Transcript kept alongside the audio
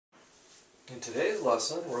In today's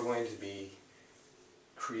lesson, we're going to be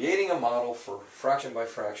creating a model for fraction by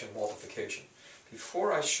fraction multiplication.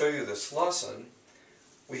 Before I show you this lesson,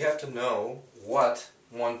 we have to know what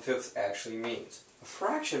 1/5 actually means. A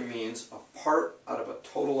fraction means a part out of a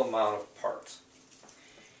total amount of parts.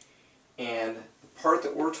 And the part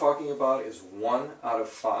that we're talking about is 1 out of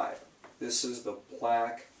 5. This is the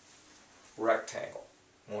black rectangle,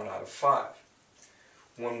 1 out of 5.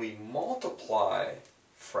 When we multiply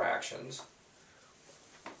fractions,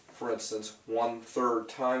 for instance, 1/3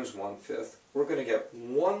 times 1/5, we're going to get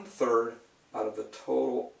 1/3 out of the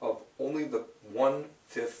total of only the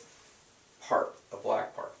 1/5 part, the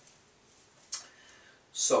black part.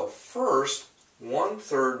 So first,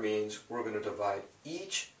 1/3 means we're going to divide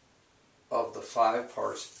each of the 5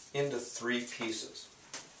 parts into 3 pieces.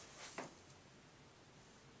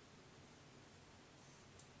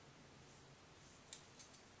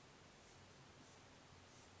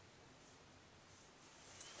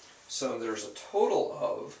 So there's a total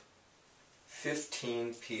of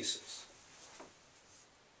 15 pieces.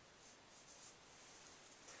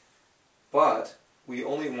 But we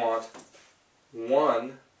only want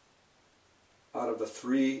 1 out of the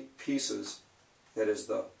 3 pieces that is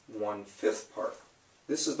the 1/5 part.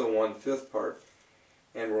 This is the 1/5 part,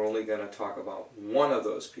 and we're only going to talk about 1 of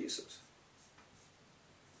those pieces.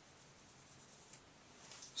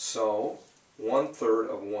 So 1/3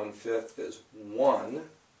 of 1/5 is 1/15.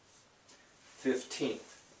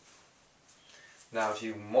 Now if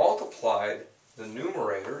you multiplied the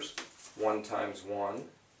numerators, 1 times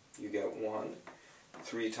 1, you get 1.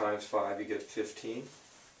 3 times 5, you get 15.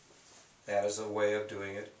 That is a way of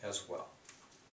doing it as well.